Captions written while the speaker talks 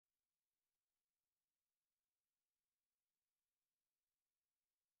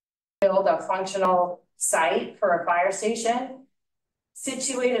build a functional site for a fire station,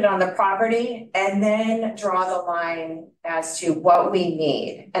 situate it on the property, and then draw the line as to what we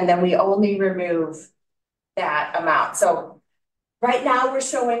need. And then we only remove that amount. So right now we're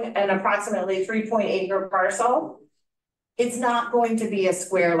showing an approximately 3.8 acre parcel. It's not going to be a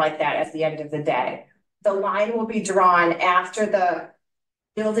square like that at the end of the day. The line will be drawn after the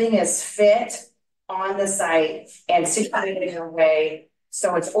building is fit on the site and situated in a way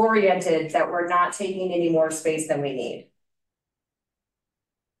so it's oriented that we're not taking any more space than we need.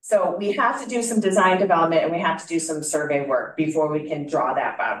 So we have to do some design development and we have to do some survey work before we can draw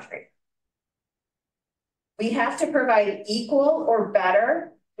that boundary. We have to provide equal or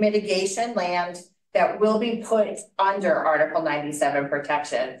better mitigation land that will be put under Article 97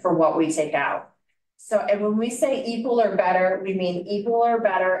 protection for what we take out. So, and when we say equal or better, we mean equal or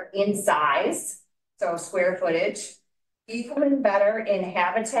better in size, so square footage, equal and better in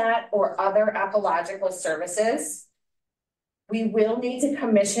habitat or other ecological services. We will need to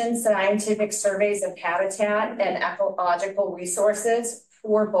commission scientific surveys of habitat and ecological resources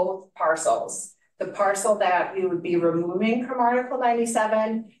for both parcels. The parcel that we would be removing from Article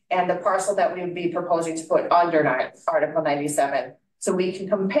 97 and the parcel that we would be proposing to put under Article 97. So we can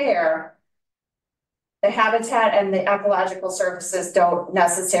compare the habitat and the ecological services don't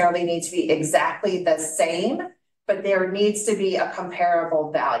necessarily need to be exactly the same, but there needs to be a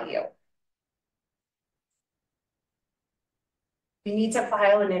comparable value. We need to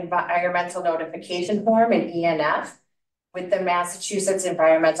file an environmental notification form, an ENF, with the Massachusetts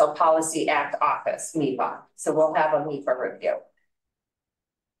Environmental Policy Act Office, MEPA. So we'll have a MEPA review.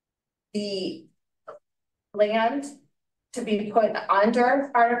 The land to be put under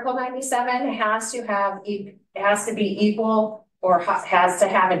Article 97 has to be equal or has to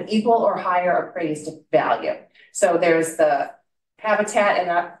have an equal or higher appraised value. So there's the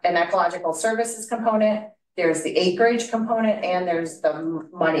habitat and ecological services component, there's the acreage component, and there's the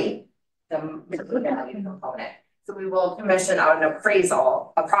money, the value component. So we will commission an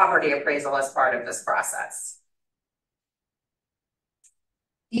appraisal, a property appraisal as part of this process.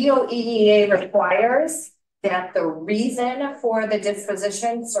 EOEEA requires that the reason for the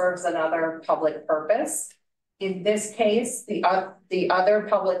disposition serves another public purpose. In this case, the other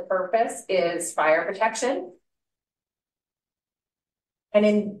public purpose is fire protection.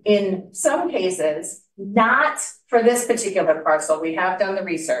 And in some cases, not for this particular parcel, we have done the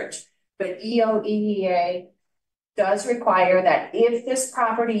research, but EOEEA does require that if this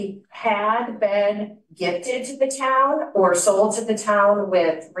property had been gifted to the town or sold to the town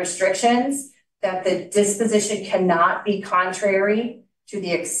with restrictions, that the disposition cannot be contrary to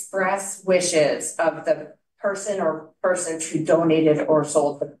the express wishes of the person or persons who donated or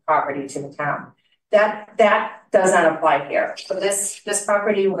sold the property to the town. That does not apply here. So this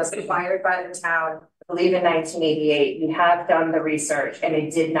property was acquired by the town, I believe in 1988. We have done the research and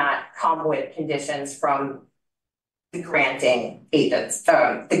it did not come with conditions from the granting agents,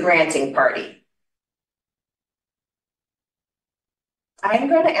 the granting party. I'm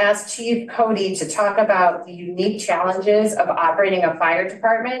going to ask Chief Cody to talk about the unique challenges of operating a fire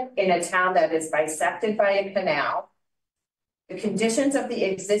department in a town that is bisected by a canal, the conditions of the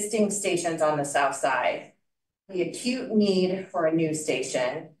existing stations on the south side, the acute need for a new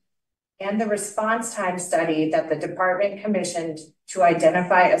station, and the response time study that the department commissioned to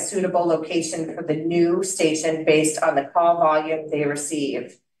identify a suitable location for the new station based on the call volume they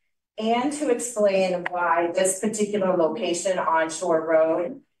received, and to explain why this particular location on Shore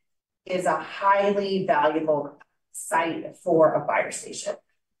Road is a highly valuable site for a fire station.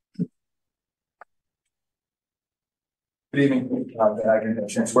 Good evening.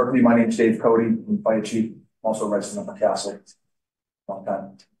 My name is Dave Cody, I'm Fire Chief, also resident of the castle. Long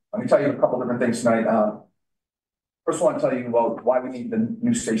time. Let me tell you a couple different things tonight. First, I want to tell you about why we need the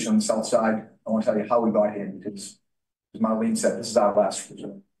new station on the south side. I want to tell you how we got here because, as Marlene said, this is our last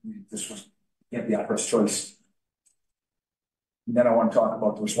resort. This can't be our first choice. And then I want to talk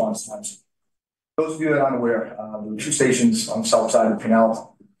about the response times. Those of you that aren't aware, there were two stations on the south side of the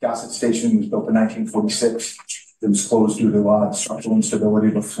canal. The Gossett Station was built in 1946. It was closed due to structural instability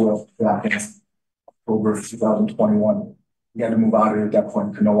of the floor back in October of 2021. We had to move out of it at that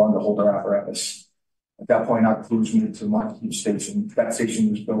point, could no longer hold our apparatus. At that point, our crews moved to Montague Station. That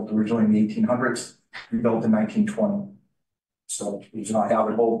station was built originally in the 1800s, rebuilt in 1920. So it was not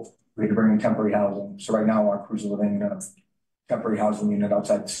habitable. We had to bring in temporary housing. So right now, our crews are living in a temporary housing unit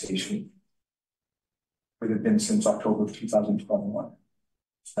outside the station. We've been since October of 2021.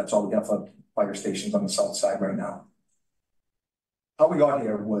 So that's all we have for fire stations on the south side right now. How we got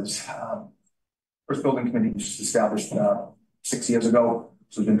here was first building committee was established 6 years ago.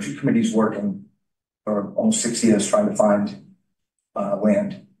 So there's been two committees working for almost 6 years trying to find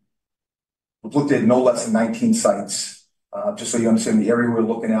land. We've looked at no less than 19 sites. Just so you understand the area we're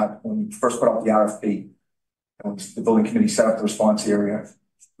looking at when we first put out the RFP, and when the building committee set up the response area,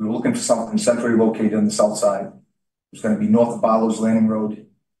 we were looking for something centrally located on the south side. It was going to be north of Barlow's Landing Road,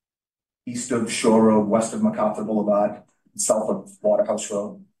 east of Shore Road, west of MacArthur Boulevard, and south of Waterhouse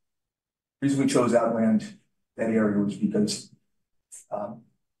Road. The reason we chose that land, that area, was because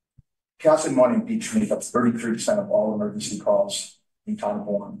Castle Monument Beach make up 33% of all emergency calls in town of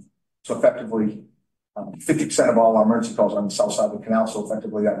Bourne. So effectively, 50% of all our emergency calls are on the south side of the canal. So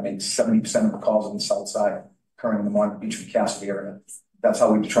effectively, that makes 70% of the calls on the south side occurring in the Monument Beach and Castle area. That's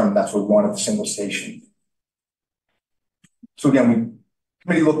how we determined that's where we wanted the single station. So again,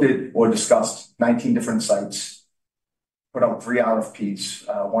 committee looked at or discussed 19 different sites, put out 3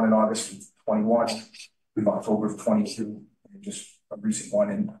 RFPs, one in August of 21, in October of 22, and just a recent one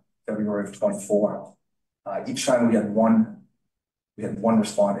in February of 24. Each time we had one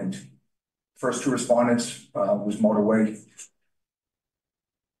respondent. First 2 respondents was Motorway,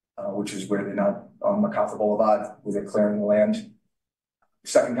 which is where they're not on MacArthur Boulevard, where they're clearing the land. The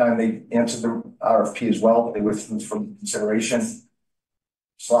second time they answered the RFP as well. They withdrew from consideration.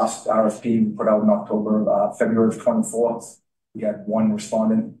 This last RFP we put out in February of 24. We had 1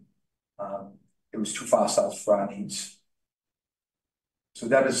 respondent. It was too far south for our needs. So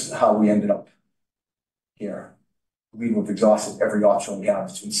that is how we ended up here. We've exhausted every option we have.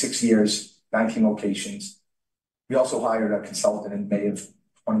 It's been 6 years, 19 locations. We also hired a consultant in May of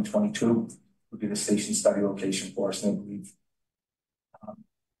 2022 who did a station study location for us, and I believe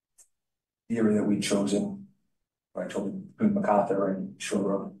the area that we'd chosen, I told you, between MacArthur and Shore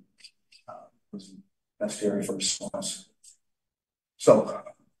Road, was the best area for response. So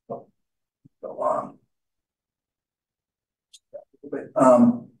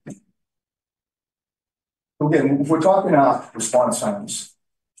again, if we're talking response times,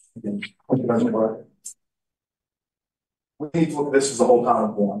 again, it doesn't work. We need to look at this as a whole town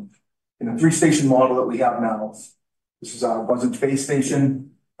of Bourne. In the 3-station model that we have now, this is our Buzzards Bay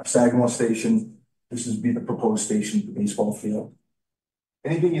station, our Sagamore station. This is be the proposed station for the baseball field.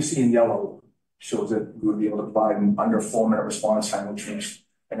 Anything you see in yellow shows that we would be able to provide an under 4-minute response time, which means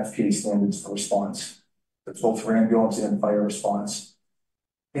NFPA standards for response. That's both for ambulance and fire response.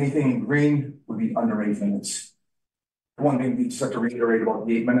 Anything in green would be under 8 minutes. One thing we just have to reiterate about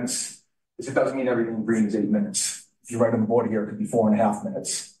the 8 minutes is it doesn't mean everything in green is 8 minutes. If you write on the board here, it could be 4.5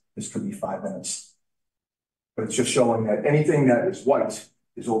 minutes. This could be 5 minutes. But it's just showing that anything that is white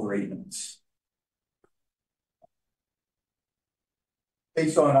is over 8 minutes.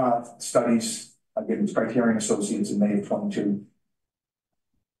 Based on our studies, again, it's Criterion Associates in May of 22.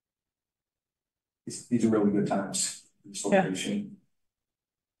 These are really good times for this location.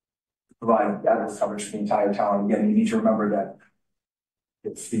 Provide adequate coverage for the entire town. Again, you need to remember that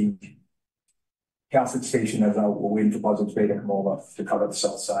if the Catholic station is out, we're waiting for Buzzards Bay to come over to cover the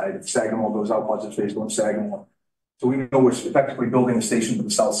south side. If Sagamore goes out, Buzzards Bay is going to Sagamore. So we know we're effectively building a station for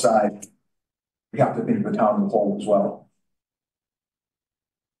the south side. We have to think of the town as a whole as well.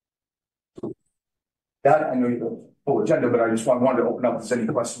 So that, I know you have a full agenda, but I just wanted to open up if there's any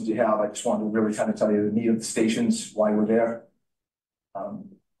questions you have. I just wanted to really kind of tell you the need of the stations, why we're there.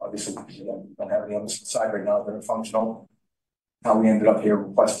 Obviously, we don't have any on the side right now that are functional. How we ended up here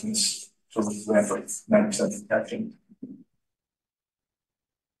requesting this sort of land for 90% protection.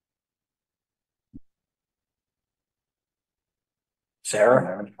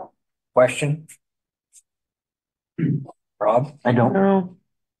 Sarah, question? Rob? I don't know.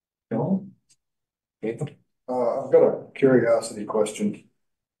 No? Jacob? I've got a curiosity question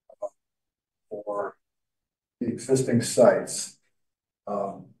for the existing sites.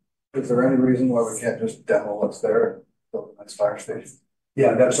 Is there any reason why we can't just demo what's there and build the next fire station?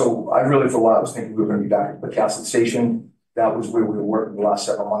 Yeah, so I really, for a while, I was thinking we were going to be back at the Castle Station. That was where we were working the last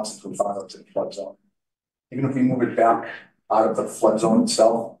several months until we found out it's in the flood zone. Even if we move it back out of the flood zone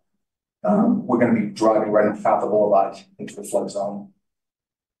itself, we're going to be driving right into Cather Boulevard into the flood zone.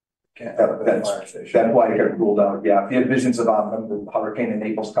 Can't have a fire station. That's why it got ruled out. Yeah, if you had visions of the hurricane in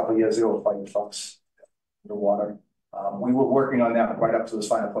Naples a couple of years ago with fire trucks underwater. We were working on that right up to this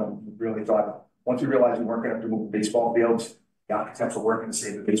final point. We really thought once we realized we weren't going to have to move the baseball fields, the architects were working to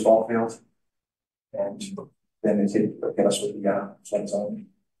save the baseball field, and then they hit us with the flood zone.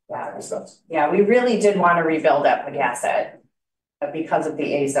 Yeah, we really did want to rebuild at Pagasset because of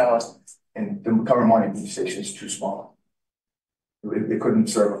the A zone. And the current Monument station is too small. It couldn't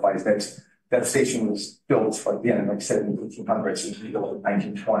serve a fire. That station was built like the end, like I said, in the 1800s. It was built in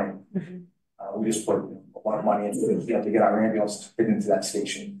 1920. We just put lot of money into it, to get our ambulance to fit into that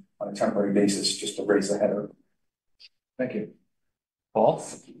station on a temporary basis, just to raise the header. Thank you. Paul?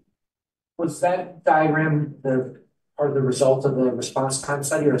 Was that diagram part of the result of the response time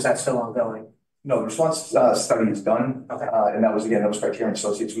study, or is that still ongoing? No, the response study is done. Okay. And that was Criterion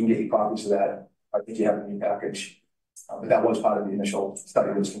Associates. We can get you copies of that. I think you have it in your package. But that was part of the initial study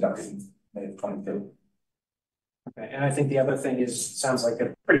that was conducted in May of 22. Okay, and I think the other thing is, sounds like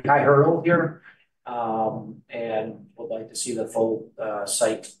a pretty high hurdle here. And would like to see the full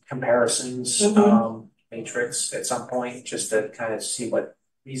site comparisons matrix at some point, just to kind of see what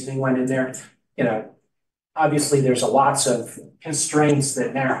reasoning went in there. You know, obviously there's lots of constraints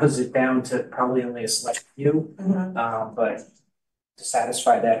that narrows it down to probably only a select few. But to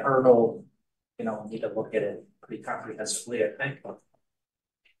satisfy that hurdle, you know, we need to look at it pretty comprehensively, I think.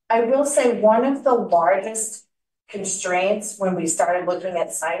 I will say one of the largest constraints when we started looking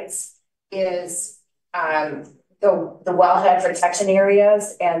at sites is the wellhead protection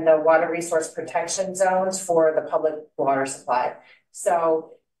areas and the water resource protection zones for the public water supply.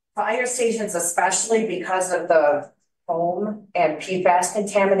 So fire stations, especially because of the foam and PFAS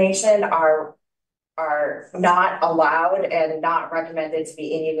contamination, are not allowed and not recommended to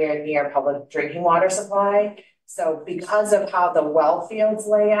be anywhere near public drinking water supply. So because of how the well fields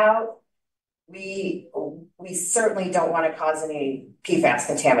lay out, we certainly don't want to cause any PFAS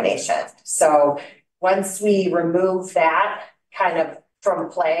contamination. So once we remove that kind of from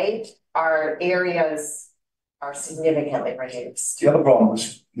play, our areas are significantly reduced. The other problem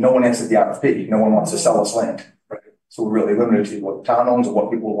is no one answered the RFP. No one wants to sell us land. Right. So we're really limited to what the town owns and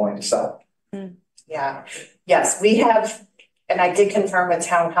what people are willing to sell. Yeah. Yes, we have, and I did confirm with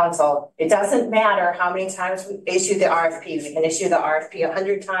town council, it doesn't matter how many times we issue the RFP. We can issue the RFP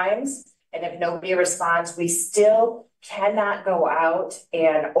 100 times. And if nobody responds, we still cannot go out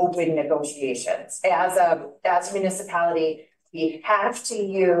and open negotiations. As a municipality, we have to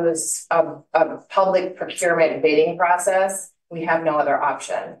use a public procurement bidding process. We have no other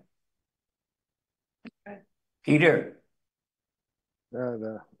option. Peter?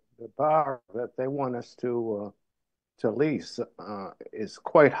 The bar that they want us to lease is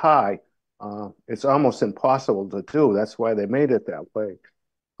quite high. It's almost impossible to do. That's why they made it that way.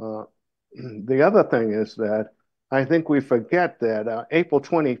 The other thing is that I think we forget that April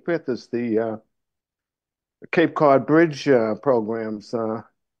 25th is the Cape Cod Bridge program's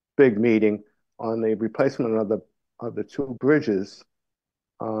big meeting on the replacement of the two bridges,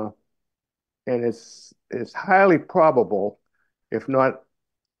 and it's highly probable, if not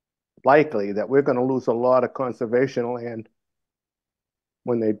likely, that we're going to lose a lot of conservation land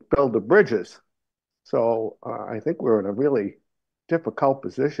when they build the bridges. So I think we're in a really difficult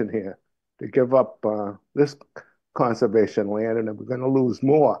position here to give up this conservation land, and we're going to lose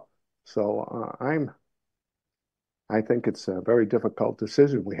more. So I think it's a very difficult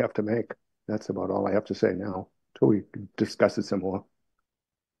decision we have to make. That's about all I have to say now, until we discuss it some more.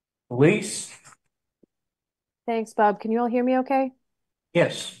 Elise? Thanks, Bob. Can you all hear me okay?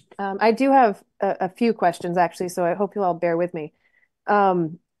 Yes. I do have a few questions, actually, so I hope you'll all bear with me.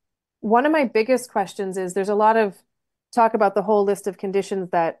 One of my biggest questions is there's a lot of talk about the whole list of conditions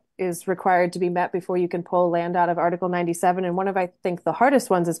that is required to be met before you can pull land out of Article 97. And one of, I think, the hardest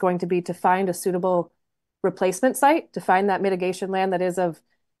ones is going to be to find a suitable replacement site, to find that mitigation land that is of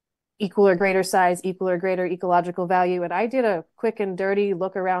equal or greater size, equal or greater ecological value. And I did a quick and dirty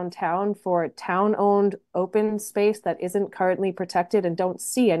look around town for town-owned open space that isn't currently protected and don't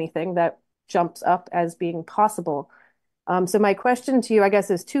see anything that jumps up as being possible. So my question to you, I guess,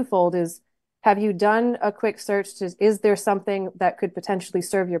 is twofold, is have you done a quick search is there something that could potentially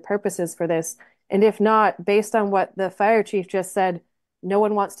serve your purposes for this? And if not, based on what the fire chief just said, no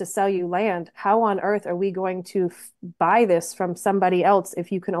one wants to sell you land. How on earth are we going to buy this from somebody else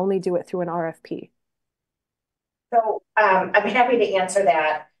if you can only do it through an RFP? So I'm happy to answer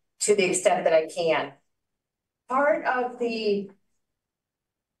that to the extent that I can. Part of the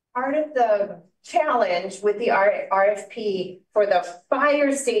challenge with the RFP for the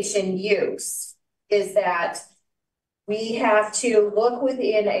fire station use is that we have to look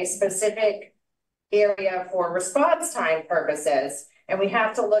within a specific area for response time purposes. And we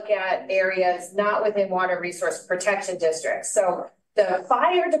have to look at areas not within water resource protection districts. So the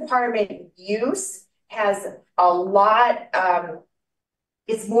fire department use has a lot,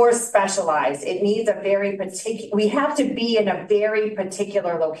 it's more specialized. It needs a very particular, we have to be in a very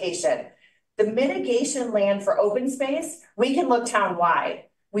particular location. The mitigation land for open space, we can look town-wide.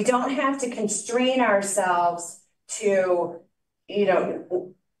 We don't have to constrain ourselves to,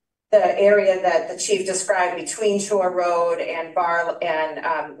 the area that the chief described between Shore Road and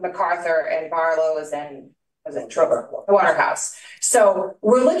MacArthur and Barlow's and was it Waterhouse. So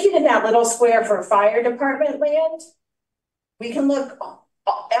we're looking at that little square for fire department land. We can look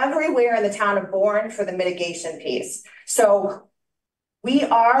everywhere in the town of Bourne for the mitigation piece. So we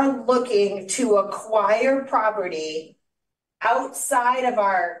are looking to acquire property outside of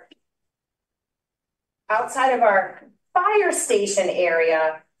our fire station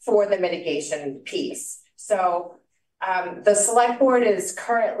area for the mitigation piece. So the select board is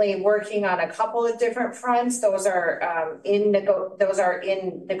currently working on a couple of different fronts. Those are in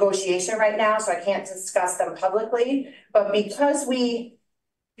negotiation right now, so I can't discuss them publicly. But because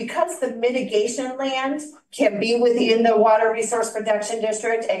the mitigation land can be within the water resource protection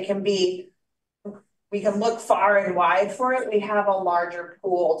district and we can look far and wide for it, we have a larger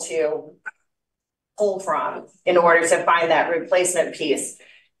pool to pull from in order to find that replacement piece.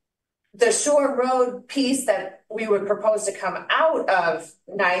 The Shore Road piece that we would propose to come out of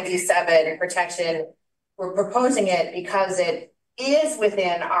 97 protection, we're proposing it because it is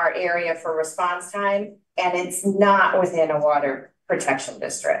within our area for response time and it's not within a water protection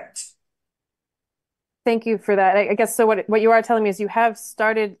district. Thank you for that. I guess so what you are telling me is you have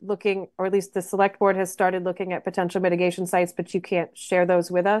started looking, or at least the select board has started looking at potential mitigation sites, but you can't share those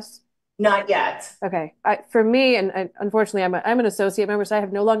with us? Not yet. Okay. For me, and unfortunately, I'm an associate member, so I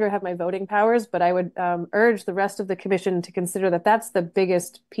no longer have my voting powers, but I would urge the rest of the commission to consider that that's the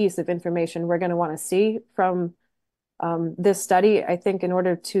biggest piece of information we're going to want to see from this study. I think in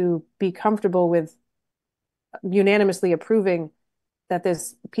order to be comfortable with unanimously approving that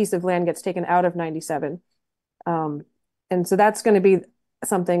this piece of land gets taken out of 97. And so that's going to be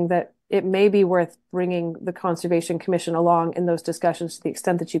something that it may be worth bringing the Conservation Commission along in those discussions to the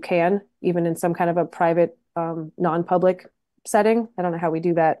extent that you can, even in some kind of a private, non-public setting. I don't know how we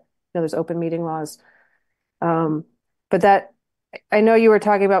do that. There's open meeting laws. But that, I know you were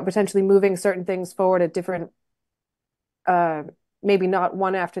talking about potentially moving certain things forward at different, maybe not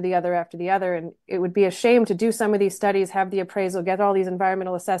one after the other. And it would be a shame to do some of these studies, have the appraisal, get all these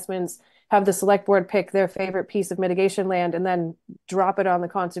environmental assessments, have the select board pick their favorite piece of mitigation land, and then drop it on the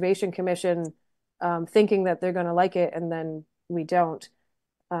Conservation Commission, thinking that they're going to like it, and then we don't.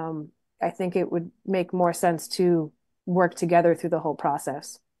 I think it would make more sense to work together through the whole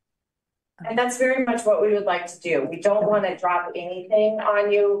process. And that's very much what we would like to do. We don't want to drop anything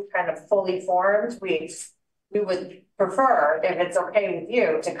on you kind of fully formed. We would prefer, if it's okay with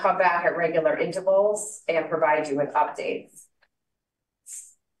you, to come back at regular intervals and provide you with updates.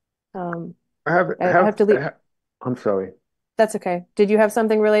 I have to leave. I'm sorry. That's okay. Did you have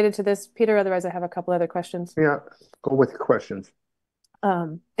something related to this, Peter? Otherwise, I have a couple other questions. Yeah, go with the questions.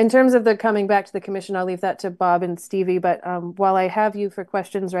 In terms of the coming back to the commission, I'll leave that to Bob and Stevie. But while I have you for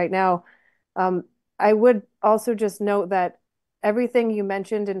questions right now, I would also just note that everything you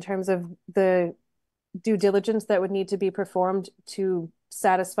mentioned in terms of the due diligence that would need to be performed to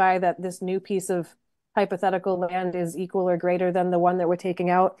satisfy that this new piece of hypothetical land is equal or greater than the one that we're taking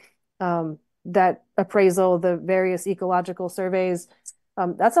out, that appraisal, the various ecological surveys,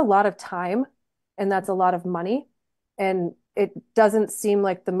 that's a lot of time and that's a lot of money. And it doesn't seem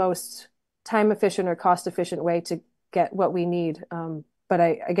like the most time efficient or cost efficient way to get what we need. But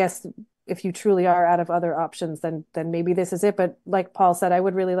I guess if you truly are out of other options, then maybe this is it. But like Paul said, I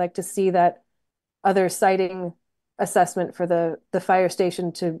would really like to see that other siting assessment for the fire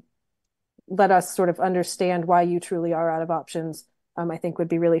station to let us sort of understand why you truly are out of options, I think would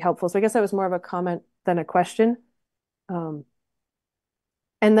be really helpful. So I guess that was more of a comment than a question. And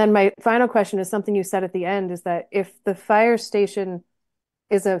then my final question is something you said at the end, is that if the fire station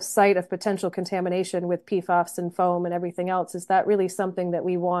is a site of potential contamination with PFAS and foam and everything else, is that really something that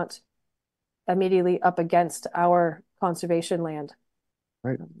we want immediately up against our conservation land?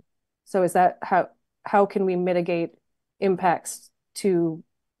 Right. So is that how can we mitigate impacts to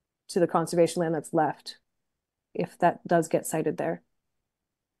the conservation land that's left if that does get sited there?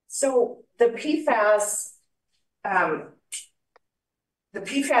 So the PFAS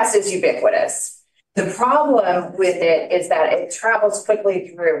is ubiquitous. The problem with it is that it travels quickly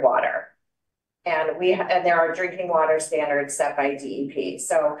through water. And there are drinking water standards set by DEP.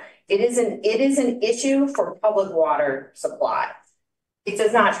 So it is an issue for public water supply. It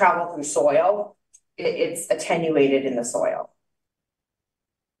does not travel through soil. It's attenuated in the soil.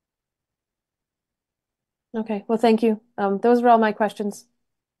 Okay, well, thank you. Those were all my questions.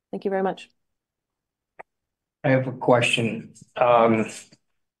 Thank you very much. I have a question.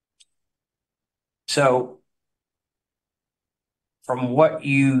 So from what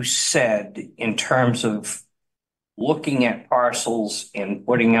you said in terms of looking at parcels and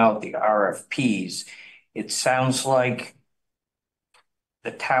putting out the RFPs, it sounds like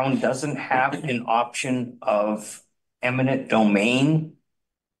the town doesn't have an option of eminent domain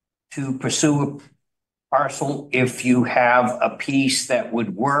to pursue a parcel if you have a piece that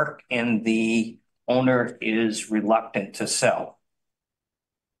would work and the owner is reluctant to sell.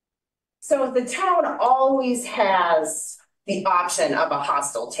 So the town always has the option of a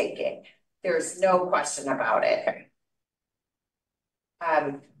hostile taking. There's no question about it.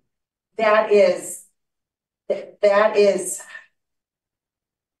 That is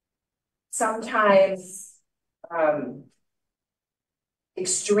sometimes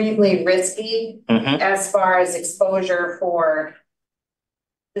extremely risky as far as exposure for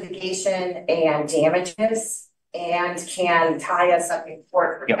litigation and damages, and can tie us up in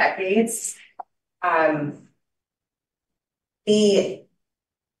court for decades. The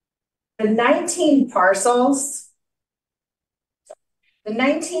 19 parcels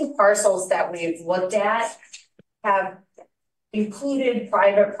that we've looked at have included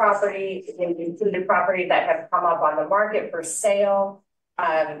private property, they've included property that have come up on the market for sale.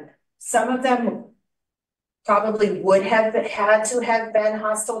 Some of them probably would have had to have been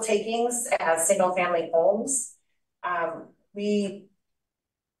hostile takings as single family homes. I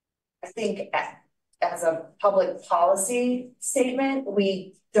think as a public policy statement,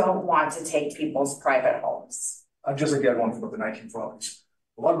 we don't want to take people's private homes. Just like the other one for the 19 properties.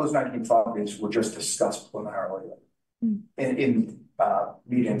 A lot of those 19 properties were just discussed preliminarily in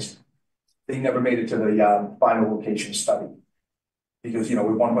meetings. They never made it to the final location study. Because, you know,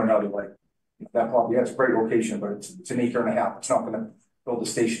 we want to know, like, that property has a great location, but it's an acre and a half. It's not going to build a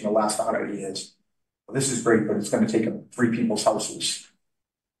station the last 100 years. Well, this is great, but it's going to take up 3 people's houses.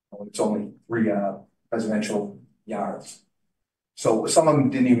 It's only 3 residential yards. So some of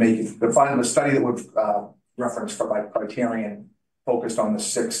them didn't even make it. The study that we've referenced for by criterion focused on the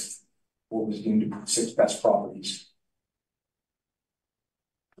 6, what was deemed to be 6 best properties.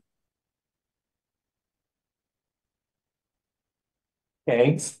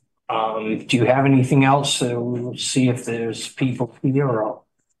 Okay. Do you have anything else? We'll see if there's people here or.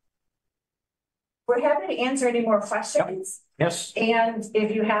 We're happy to answer any more questions. Yep. Yes. And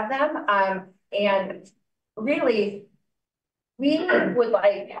if you have them, and really, we would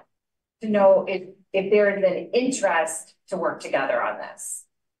like to know if there is an interest to work together on this.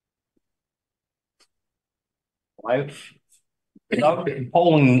 Without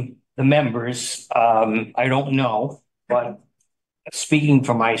polling the members, I don't know, but speaking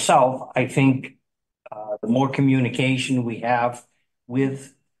for myself, I think the more communication we have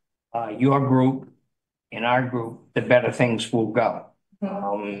with your group and our group, the better things will go.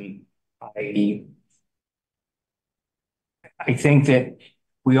 I think that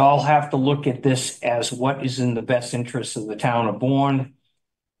we all have to look at this as what is in the best interest of the town of Bourne.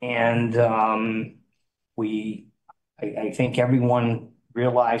 And I think everyone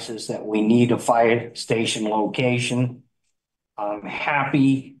realizes that we need a fire station location. I'm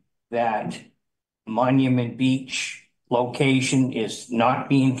happy that Monument Beach location is not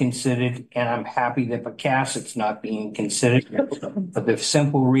being considered, and I'm happy that Pecasset's not being considered for the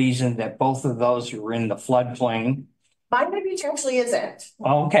simple reason that both of those are in the floodplain. Monument Beach actually isn't.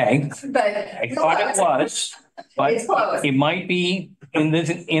 Okay. But I thought it was, but it's close. It might be in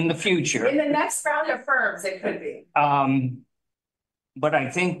the future. In the next round of firms, it could be. But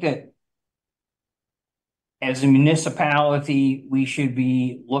I think that as a municipality, we should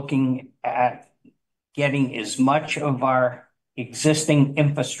be looking at getting as much of our existing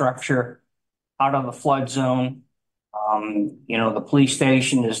infrastructure out of the flood zone. You know, the police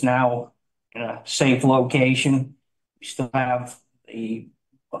station is now in a safe location. We still have the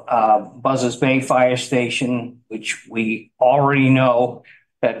Buzzards Bay Fire Station, which we already know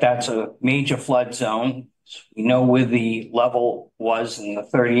that that's a major flood zone. We know where the level was in the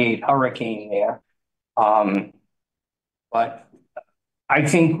 38 hurricane there. But I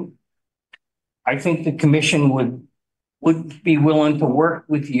think the commission would be willing to work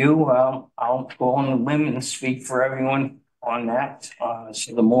with you. I'll go on the limb and speak for everyone on that.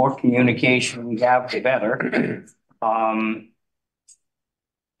 So the more communication we have, the better.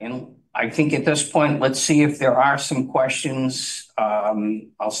 And I think at this point, let's see if there are some questions.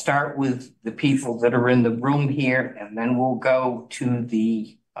 I'll start with the people that are in the room here, and then we'll go to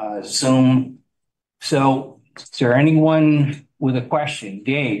the Zoom. So is there anyone with a question?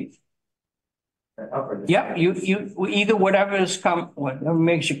 Dave? Yeah, you either whatever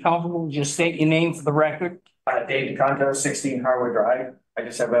makes you comfortable, just state your name for the record. Dave DeConto, 16 Harwood Drive. I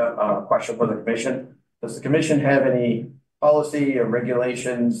just have a question for the commission. Does the commission have any policy or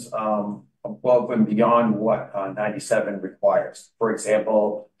regulations above and beyond what 97 requires. For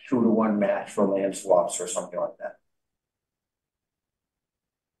example, 2-to-1 match for land swaps or something like that.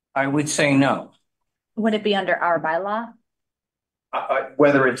 I would say no. Would it be under our bylaw?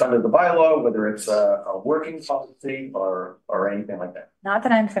 Whether it's under the bylaw, whether it's a working policy or anything like that. Not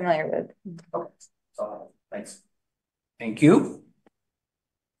that I'm familiar with. Okay, so thanks. Thank you.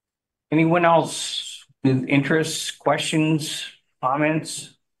 Anyone else with interests, questions,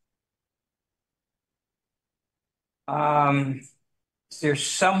 comments? Is there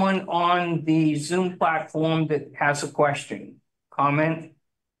someone on the Zoom platform that has a question, comment?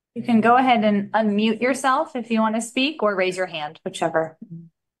 You can go ahead and unmute yourself if you want to speak or raise your hand, whichever.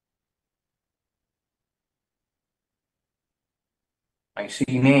 I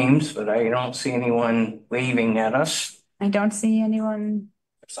see names, but I don't see anyone waving at us. I don't see anyone.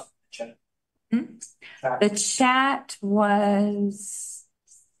 The chat was,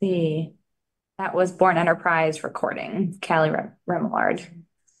 let's see, that was Bourne Enterprise recording, Callie Remillard.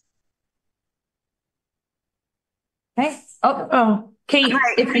 Okay. Oh, Kate,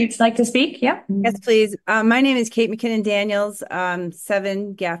 if you'd like to speak, yeah. Yes, please. My name is Kate McKinnon Daniels,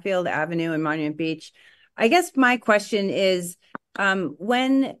 7 Gaffield Avenue in Monument Beach. I guess my question is,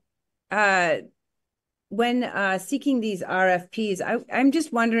 when seeking these RFPs, I'm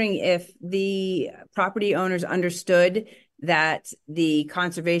just wondering if the property owners understood that the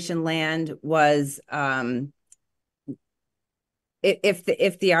conservation land was, if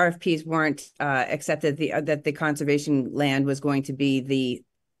the RFPs weren't accepted, that the conservation land was going to be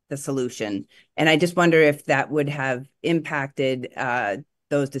the solution. And I just wonder if that would have impacted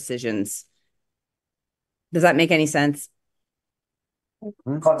those decisions. Does that make any sense?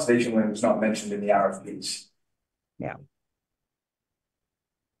 Conservation land was not mentioned in the RFPs. Yeah.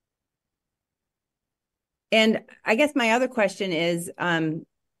 And I guess my other question is,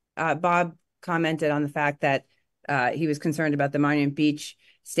 Bob commented on the fact that he was concerned about the Monument Beach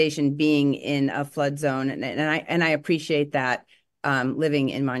station being in a flood zone, and I appreciate that, living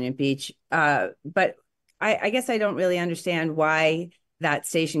in Monument Beach. But I guess I don't really understand why that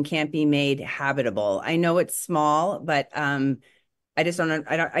station can't be made habitable. I know it's small, but I just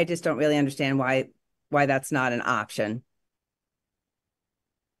don't really understand why that's not an option.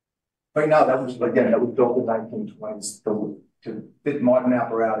 Right now, that was built in 1920s. To fit modern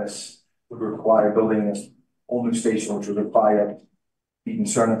apparatus would require building this whole new station, which would require meeting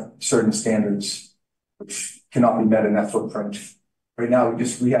certain standards, which cannot be met in that footprint. Right now,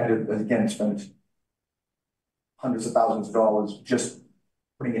 we had to, again, spend hundreds of thousands of dollars just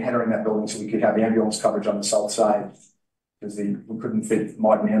putting a header in that building so we could have ambulance coverage on the south side, because we couldn't fit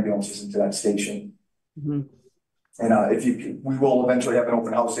modern ambulances into that station. Mm-hmm. And we will eventually have an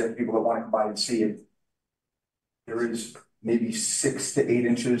open house there for people that want to come by and see it. There is maybe 6 to 8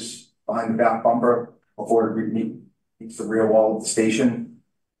 inches behind the back bumper before it meets the rear wall of the station.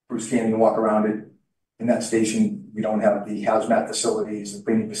 Bruce can't even walk around it. In that station, we don't have the hazmat facilities, the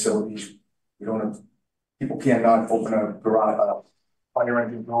cleaning facilities. We don't have, people cannot open a garage, fire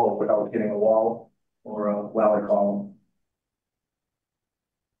engine door without hitting a wall or a ladder column.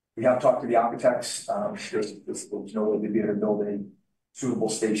 We have talked to the architects. There's no way to be able to build a suitable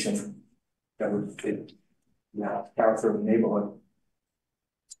station that would fit the character of the neighborhood.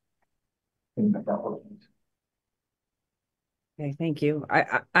 Okay, thank you.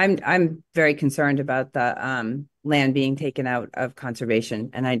 I'm very concerned about the land being taken out of conservation,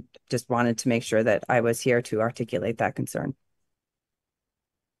 and I just wanted to make sure that I was here to articulate that concern.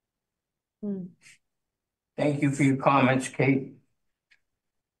 Thank you for your comments, Kate.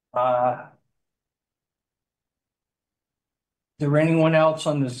 Is there anyone else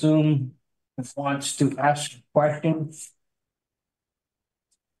on the Zoom that wants to ask questions?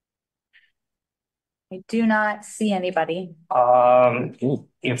 I do not see anybody.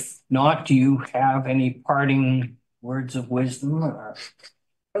 If not, do you have any parting words of wisdom?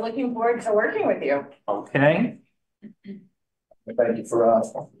 We're looking forward to working with you. Okay. Thank you for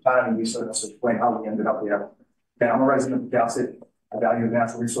time and research to explain how we ended up here. Okay, I'm a resident of Galsett. I value the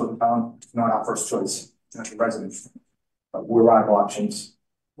natural resource of town. It's not our first choice. It's not residents. But we're rival options.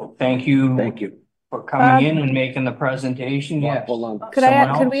 Well, thank you. Thank you. For coming in and making the presentation. Yes. Hold on.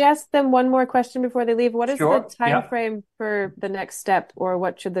 Could we ask them one more question before they leave? What is Sure. the time frame for the next step, or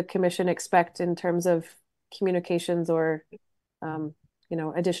what should the commission expect in terms of communications or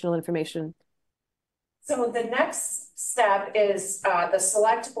additional information? So the next step is the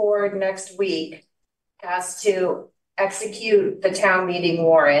select board next week has to execute the town meeting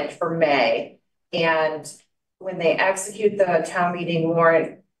warrant for May. And when they execute the town meeting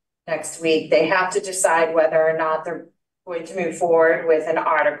warrant next week, they have to decide whether or not they're going to move forward with an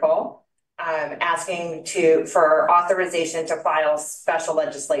article. asking for authorization to file special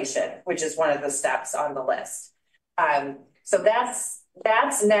legislation, which is one of the steps on the list. So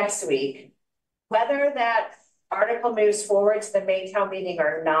that's next week. Whether that article moves forward to the May town meeting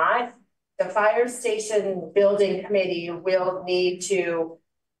or not, the fire station building committee will need to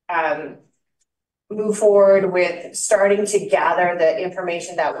move forward with starting to gather the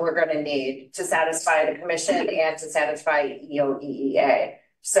information that we're going to need to satisfy the commission and to satisfy EOEEA.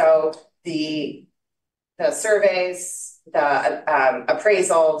 So the surveys, the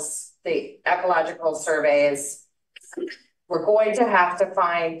appraisals, the ecological surveys, we're going to have to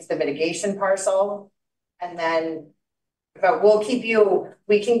find the mitigation parcel, and then, but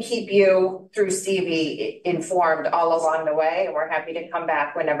we can keep you through Stevie informed all along the way, and we're happy to come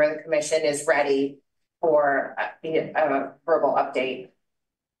back whenever the commission is ready for a verbal update.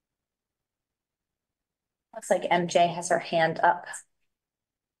 Looks like MJ has her hand up.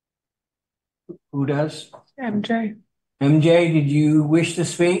 Who does? MJ. MJ, did you wish to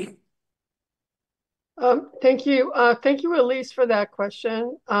speak? Thank you. Thank you, Elise, for that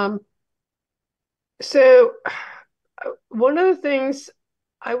question. So one of the things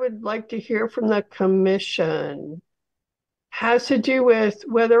I would like to hear from the commission has to do with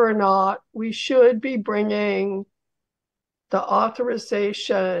whether or not we should be bringing the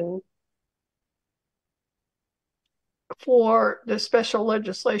authorization for the special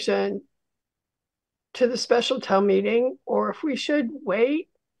legislation to the special town meeting, or if we should wait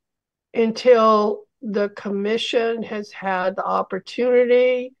until the commission has had the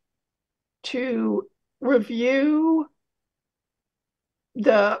opportunity to review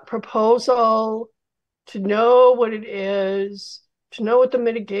the proposal, to know what it is, to know what the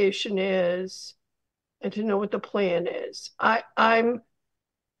mitigation is, and to know what the plan is. I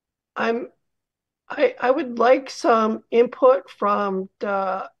would like some input from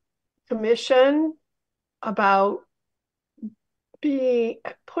the commission about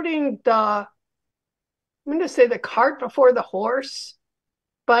putting I'm going to say the cart before the horse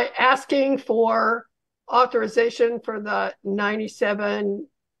by asking for authorization for the 97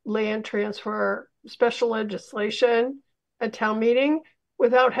 land transfer special legislation at town meeting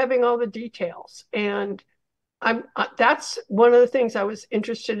without having all the details. And that's one of the things I was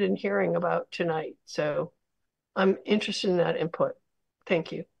interested in hearing about tonight. So I'm interested in that input.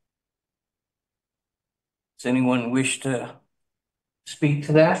 Thank you. Does anyone wish to speak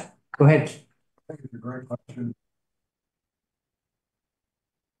to that? Go ahead. I think it's a great question.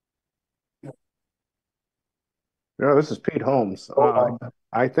 No, this is Pete Holmes.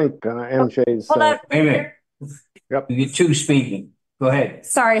 I think MJ's. Hold on. Wait a minute. Yep. You get two speaking. Go ahead.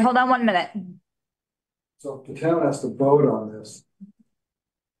 Sorry, hold on 1 minute. So if the town has to vote on this,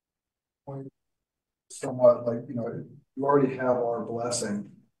 somewhat like, you already have our blessing,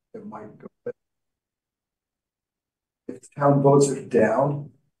 it might go. If the town votes it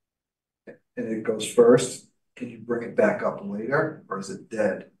down and it goes first, can you bring it back up later, or is it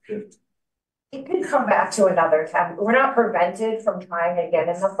dead? It could come back to another time. We're not prevented from trying again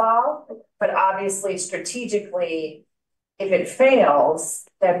in the fall, but obviously strategically, if it fails,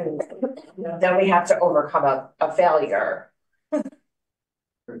 then we have to overcome a failure.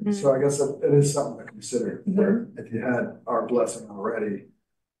 So I guess it is something to consider. Where if you had our blessing already,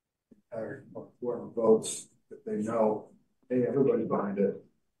 or whoever votes, if they know, hey, everybody behind it,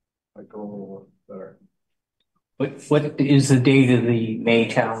 might go a little better. What is the date of the May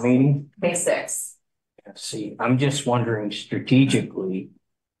town meeting? May 6th. See, I'm just wondering strategically,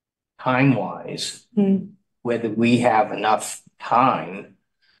 time-wise, whether we have enough time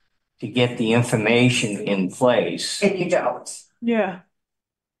to get the information in place. And you don't. Yeah.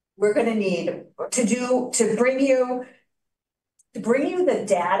 We're going to need to bring you the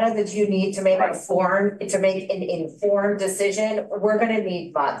data that you need to make an informed decision. We're going to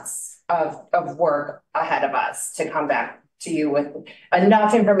need months of work ahead of us to come back to you with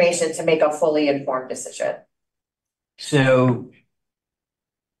enough information to make a fully informed decision. So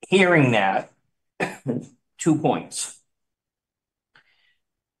hearing that, 2 points.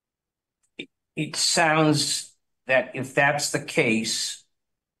 It sounds that if that's the case,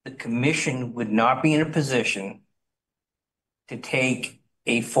 the commission would not be in a position to take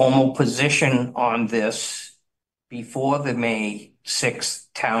a formal position on this before the May 6th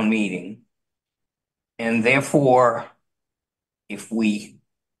town meeting. And therefore, if we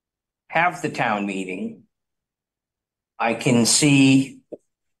have the town meeting, I can see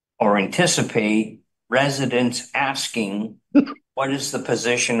or anticipate residents asking, what is the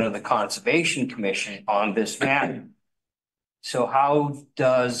position of the Conservation Commission on this matter? So how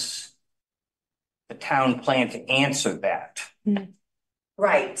does the town plan to answer that?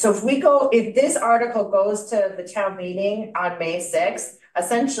 Right, so if this article goes to the town meeting on May 6th,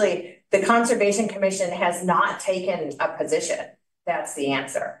 essentially, the Conservation Commission has not taken a position. That's the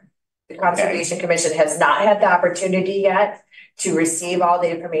answer. The Conservation Commission has not had the opportunity yet to receive all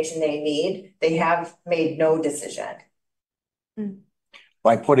the information they need. They have made no decision.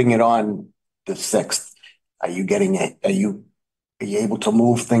 By putting it on the 6th, are you getting it? Are you able to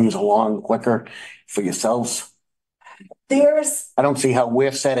move things along quicker for yourselves? I don't see how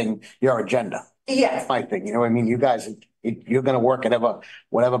we're setting your agenda. Yes. That's my thing. You know what I mean? You guys, you're going to work at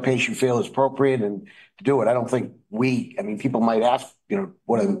whatever pace you feel is appropriate and to do it. I don't think people might ask, how do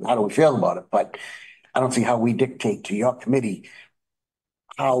we feel about it? But I don't see how we dictate to your committee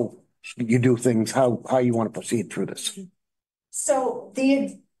how you do things, how you want to proceed through this. So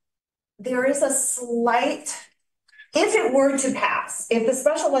there is a slight, if it were to pass, if the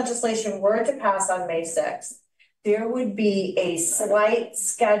special legislation were to pass on May 6th, there would be a slight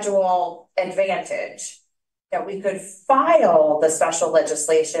schedule advantage that we could file the special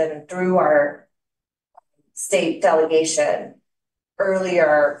legislation through our state delegation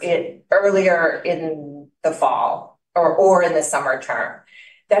earlier in the fall or in the summer term.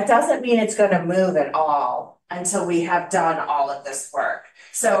 That doesn't mean it's going to move at all until we have done all of this work.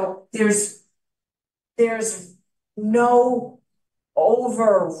 So there's no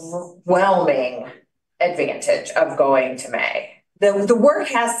overwhelming advantage of going to May. The work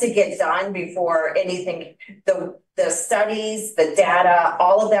has to get done before anything, the studies, the data,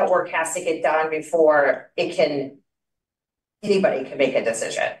 all of that work has to get done before anybody can make a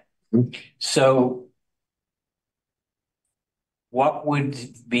decision. So what would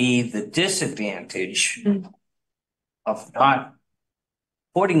be the disadvantage of not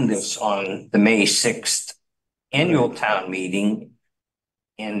putting this on the May 6th annual town meeting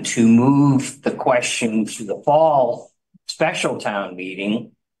and to move the question to the fall special town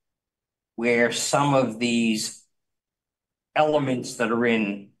meeting where some of these elements that are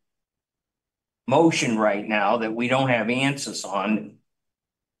in motion right now that we don't have answers on,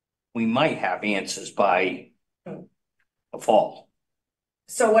 we might have answers by the fall?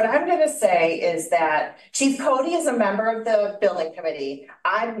 So what I'm going to say is that Chief Cody is a member of the building committee.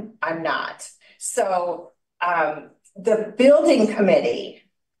 I'm not. So the building committee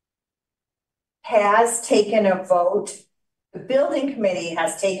has taken a vote. The building committee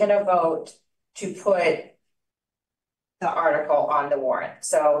has taken a vote to put the article on the warrant.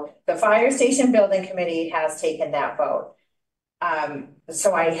 So the fire station building committee has taken that vote.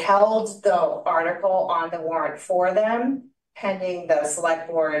 So I held the article on the warrant for them pending the select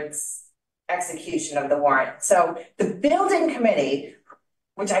board's execution of the warrant. So the building committee,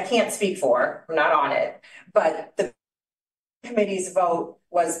 which I can't speak for, I'm not on it, but the committee's vote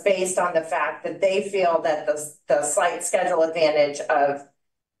was based on the fact that they feel that the slight schedule advantage of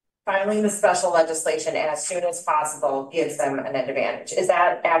filing the special legislation as soon as possible gives them an advantage. Is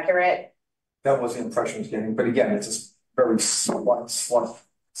that accurate? That was the impression I was getting, but again, it's a very slight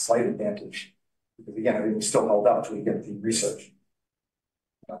advantage. Because again, everything's still held out until we get the research.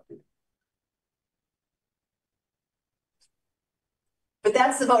 But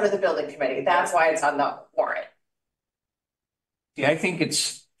that's the vote of the building committee. That's why it's on the warrant. Yeah, I think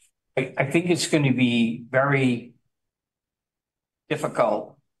it's going to be very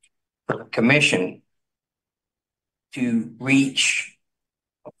difficult for the commission to reach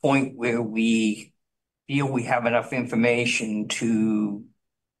a point where we feel we have enough information to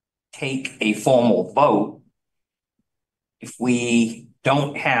take a formal vote if we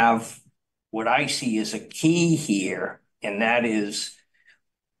don't have what I see as a key here, and that is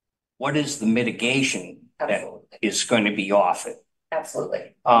what is the mitigation that is going to be offered.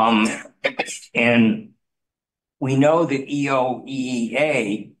 Absolutely. And we know that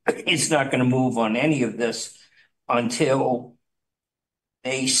EOEA is not going to move on any of this until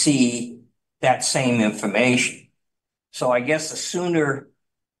they see that same information. So I guess the sooner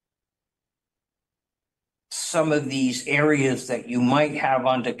some of these areas that you might have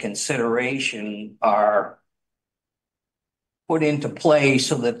under consideration are put into play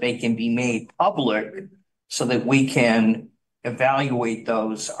so that they can be made public, so that we can evaluate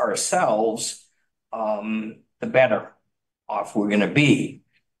those ourselves, the better off we're going to be.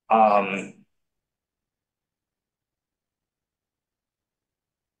 I'll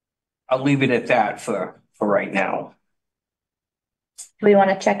leave it at that for right now. Do we want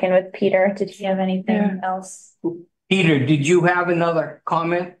to check in with Peter? Did he have anything else? Peter, did you have another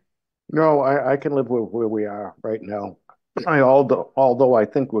comment? No, I can live with where we are right now. Although I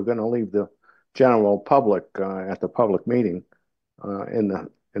think we're going to leave the general public at the public meeting in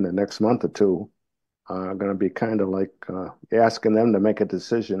the next month or two. gonna be kind of like asking them to make a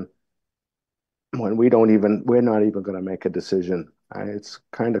decision when we're not even gonna make a decision. It's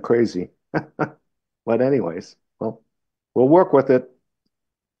kind of crazy. But anyways, well, we'll work with it.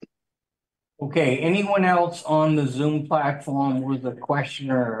 Okay, anyone else on the Zoom platform with a question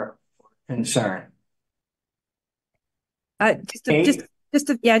or concern?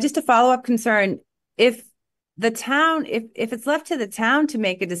 Just a follow-up concern. If the town, if it's left to the town to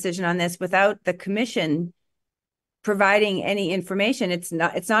make a decision on this without the commission providing any information, it's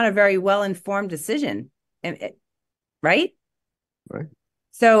not a very well-informed decision. Right? Right.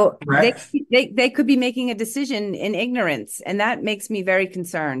 So Correct. they could be making a decision in ignorance, and that makes me very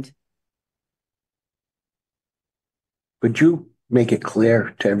concerned. Could you make it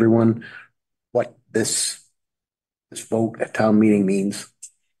clear to everyone what this vote at town meeting means? I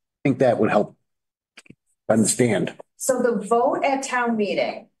think that would help understand. So the vote at town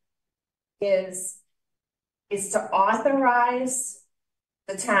meeting is to authorize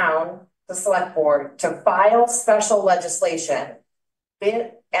the town, the select board, to file special legislation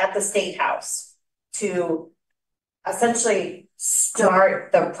at the State House to essentially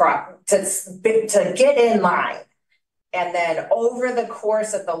start to get in line. And then over the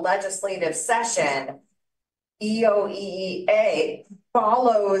course of the legislative session, EOEA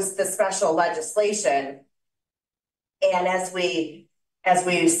follows the special legislation. And as we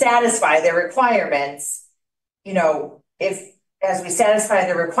satisfy the requirements, as we satisfy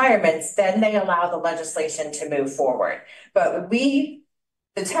the requirements, then they allow the legislation to move forward. But the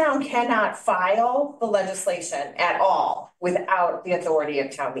town cannot file the legislation at all without the authority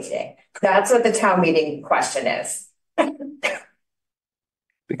of town meeting. That's what the town meeting question is.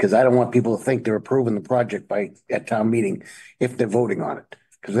 Because I don't want people to think they're approving the project at town meeting if they're voting on it.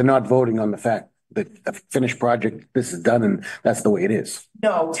 Because they're not voting on the fact that the finished project, this is done and that's the way it is.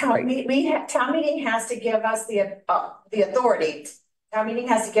 No, town meeting has to give us the authority. Town meeting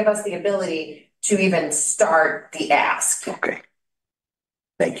has to give us the ability to even start the ask. Okay.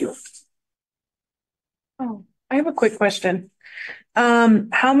 Thank you. Oh, I have a quick question.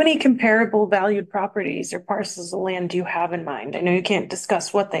 How many comparable valued properties or parcels of land do you have in mind? I know you can't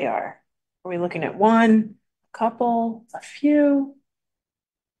discuss what they are. Are we looking at one, a couple, a few?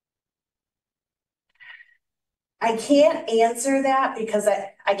 I can't answer that because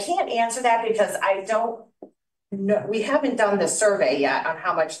I don't know. We haven't done the survey yet on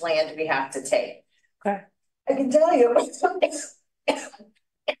how much land we have to take. Okay. I can tell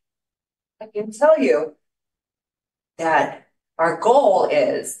you that our goal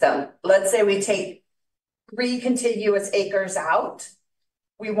is that, let's say we take 3 contiguous acres out.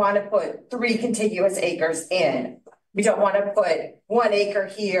 We want to put 3 contiguous acres in. We don't want to put 1 acre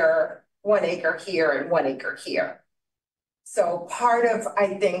here, 1 acre here, and 1 acre here. So part of,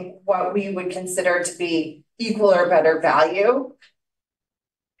 I think, what we would consider to be equal or better value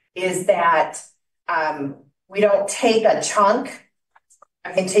is that we don't take a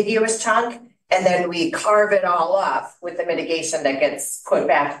contiguous chunk, and then we carve it all up with the mitigation that gets put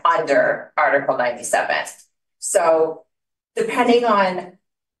back under Article 97. So depending on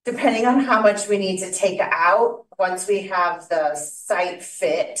how much we need to take out, once we have the site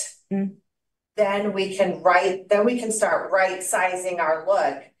fit, then we can start right sizing our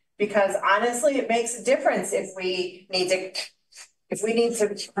look, because honestly, it makes a difference if we need to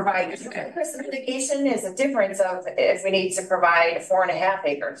provide mitigation. Is a difference of if we need to provide 4.5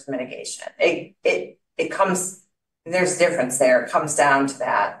 acres mitigation. There's a difference there. It comes down to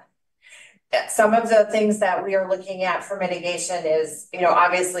that. Some of the things that we are looking at for mitigation is,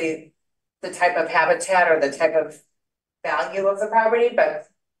 obviously the type of habitat or the type of value of the property, but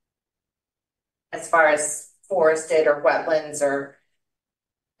as far as forested or wetlands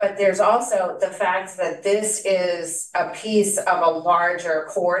but there's also the fact that this is a piece of a larger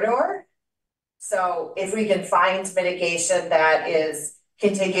corridor. So if we can find mitigation that is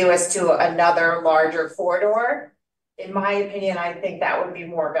contiguous to another larger corridor, in my opinion, I think that would be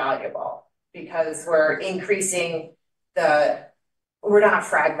more valuable, because we're increasing we're not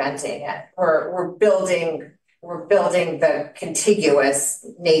fragmenting it. We're building the contiguous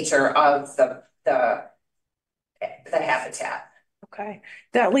nature of the habitat. Okay,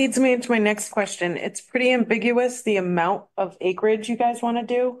 that leads me into my next question. It's pretty ambiguous, the amount of acreage you guys want to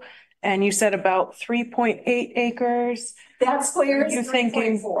do. And you said about 3.8 acres. That square is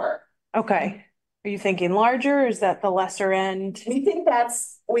 3.4. Okay. Are you thinking larger? Or is that the lesser end? We think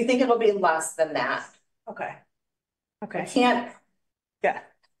it'll be less than that. Okay. Okay.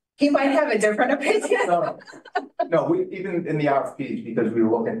 He might have a different opinion. No, we even in the RFPs, because we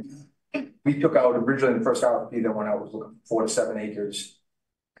were looking, we took out originally the first RFP that went out was looking 4 to 7 acres.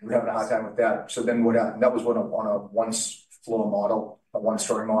 We're having a hard time with that. So then what happened, that was on a one-floor model, a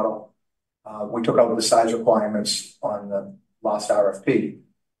one-story model. We took out the size requirements on the last RFP.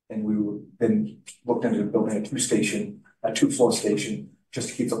 And then looked into building a two-floor station, just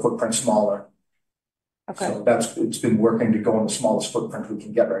to keep the footprint smaller. Okay. So it's been working to go on the smallest footprint we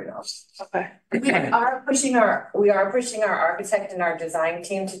can get right now. Okay. We are pushing our architect and our design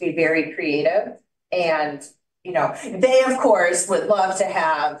team to be very creative. And, you know, they of course would love to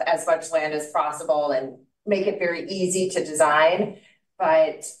have as much land as possible and make it very easy to design.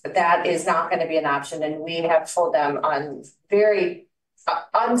 But that is not going to be an option. And we have told them on very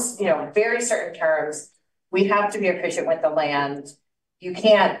certain terms, we have to be efficient with the land. You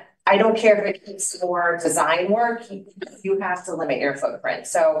can't, I don't care if it keeps more design work, you have to limit your footprint.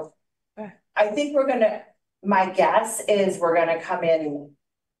 So I think my guess is we're gonna come in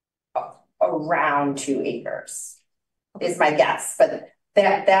around 2 acres is my guess, but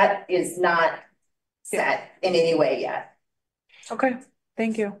that is not set in any way yet. Okay,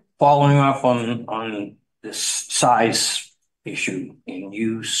 thank you. Following up on this size issue, and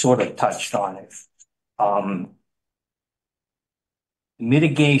you sort of touched on it.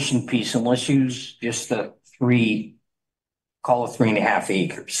 Mitigation piece, and let's use just the 3.5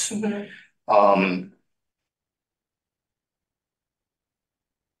 acres.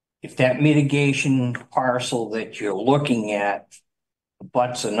 If that mitigation parcel that you're looking at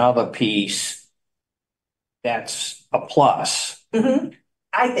butts another piece, that's a plus.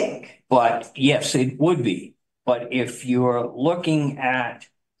 I think. But yes, it would be. But if you're looking at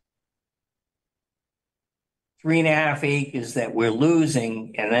 3.5 acres that we're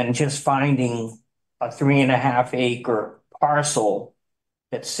losing, and then just finding a 3.5 acre parcel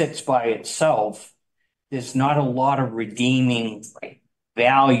that sits by itself, there's not a lot of redeeming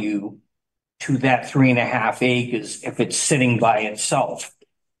value to that 3.5 acres if it's sitting by itself.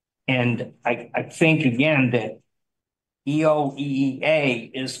 And I think again that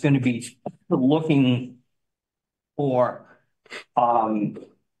EOEA is going to be looking for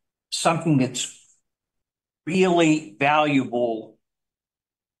something that's really valuable,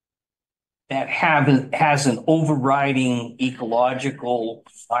 that has an overriding ecological,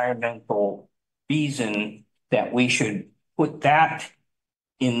 environmental reason that we should put that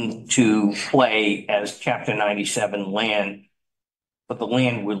into play as Chapter 97 land, but the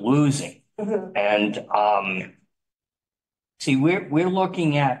land we're losing. And see, we're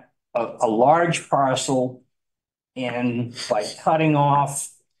looking at a large parcel, and by cutting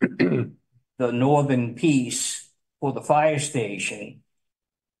off the northern piece for the fire station,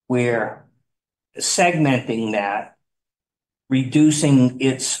 we're segmenting that, reducing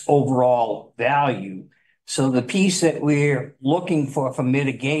its overall value. So the piece that we're looking for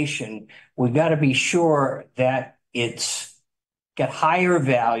mitigation, we've got to be sure that it's got higher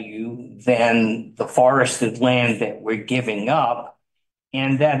value than the forested land that we're giving up,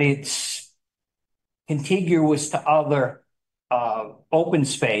 and that it's contiguous to other open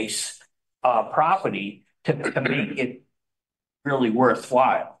space property to make it really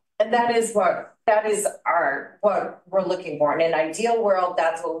worthwhile. And that is what we're looking for. In an ideal world,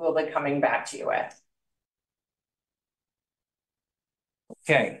 that's what we'll be coming back to you with.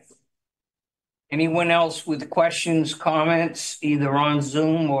 Okay. Anyone else with questions, comments, either on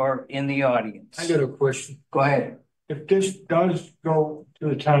Zoom or in the audience? I got a question. Go ahead. If this does go to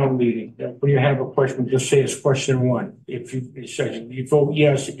the town meeting, when you have a question, just say it's question 1. If you vote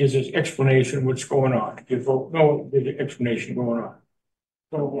yes, it gives us explanation what's going on. If you vote no, there's an explanation going on.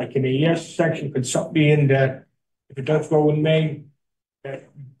 So like in the yes section, could something be in that if it does go in May, that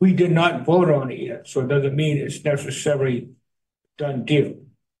we did not vote on it yet, so it doesn't mean it's necessarily done deal.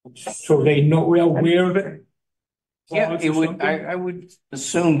 So they know, we're aware of it? Yeah, it would. I would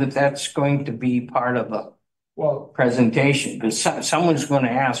assume that that's going to be part of the presentation, because someone's going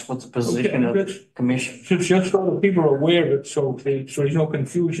to ask what's the position of the commission. Just so the people are aware of it, so there's no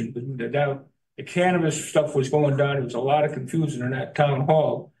confusion. The cannabis stuff was going down. There was a lot of confusion in that town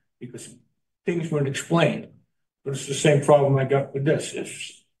hall because things weren't explained. But it's the same problem I got with this.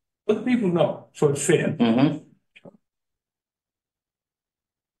 It's let the people know, so it's fair.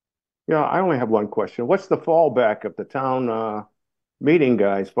 Yeah, I only have one question. What's the fallback if the town meeting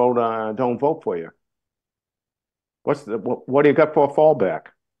guys don't vote for you? What do you got for a fallback?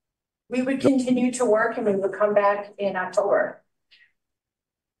 We would continue to work and we would come back in October.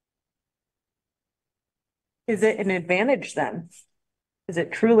 Is it an advantage then? Is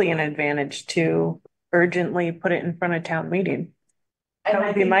it truly an advantage to urgently put it in front of town meeting? That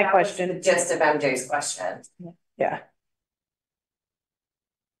would be my question. The gist of MJ's question. Yeah.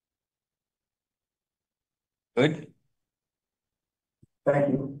 Good. Thank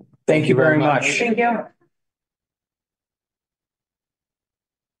you. Thank you very much. Thank you.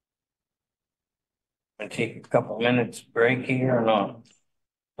 Gonna take a couple minutes break here or not?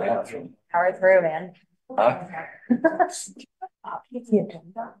 Bathroom. Power through, man. Huh?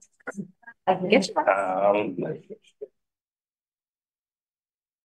 I can get you.